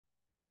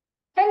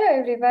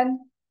everyone.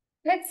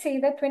 Let's see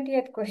the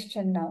 20th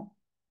question now.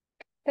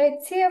 The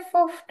H.C.F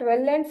of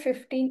 12 and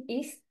 15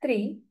 is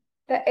 3.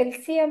 The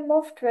L.C.M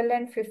of 12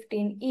 and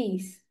 15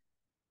 is.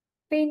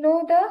 We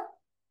know the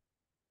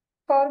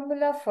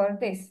formula for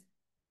this.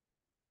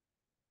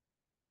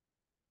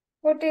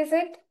 What is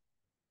it?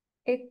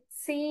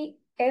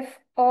 H.C.F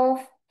of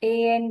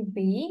A and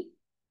B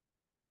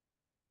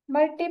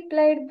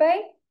multiplied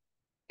by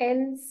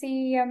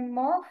L.C.M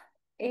of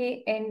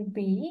A and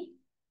B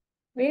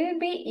will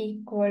be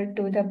equal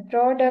to the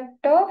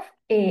product of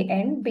A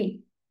and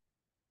B.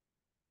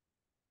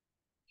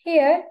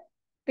 Here,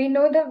 we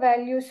know the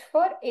values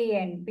for A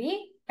and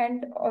B,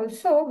 and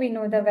also we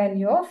know the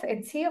value of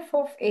H.C.F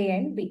of A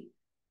and B,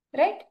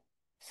 right?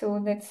 So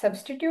let's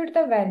substitute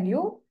the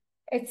value.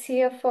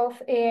 H.C.F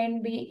of A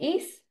and B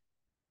is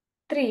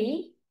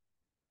 3.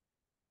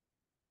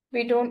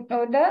 We don't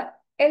know the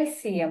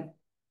LCM.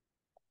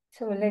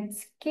 So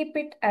let's keep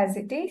it as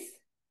it is.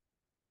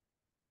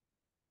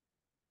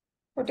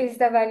 What is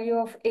the value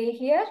of A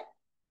here?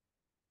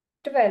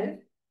 12.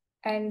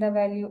 And the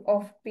value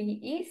of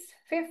B is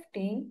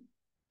 15.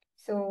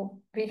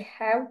 So we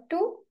have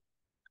to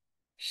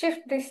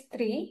shift this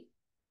 3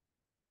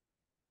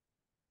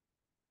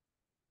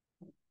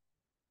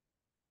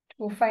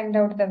 to find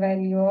out the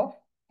value of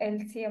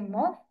LCM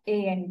of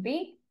A and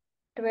B.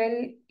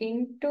 12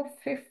 into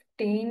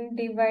 15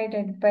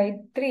 divided by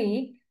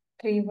 3.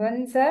 3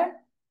 ones are,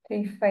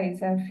 3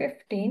 fives are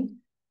 15,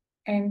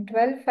 and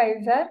 12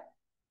 fives are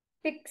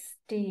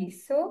 60.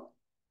 So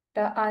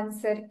the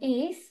answer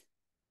is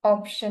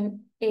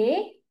option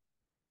A.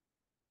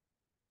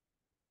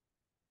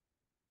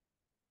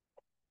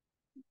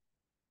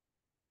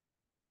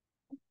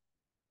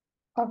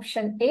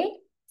 Option A,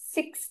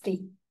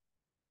 60.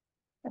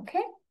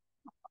 Okay.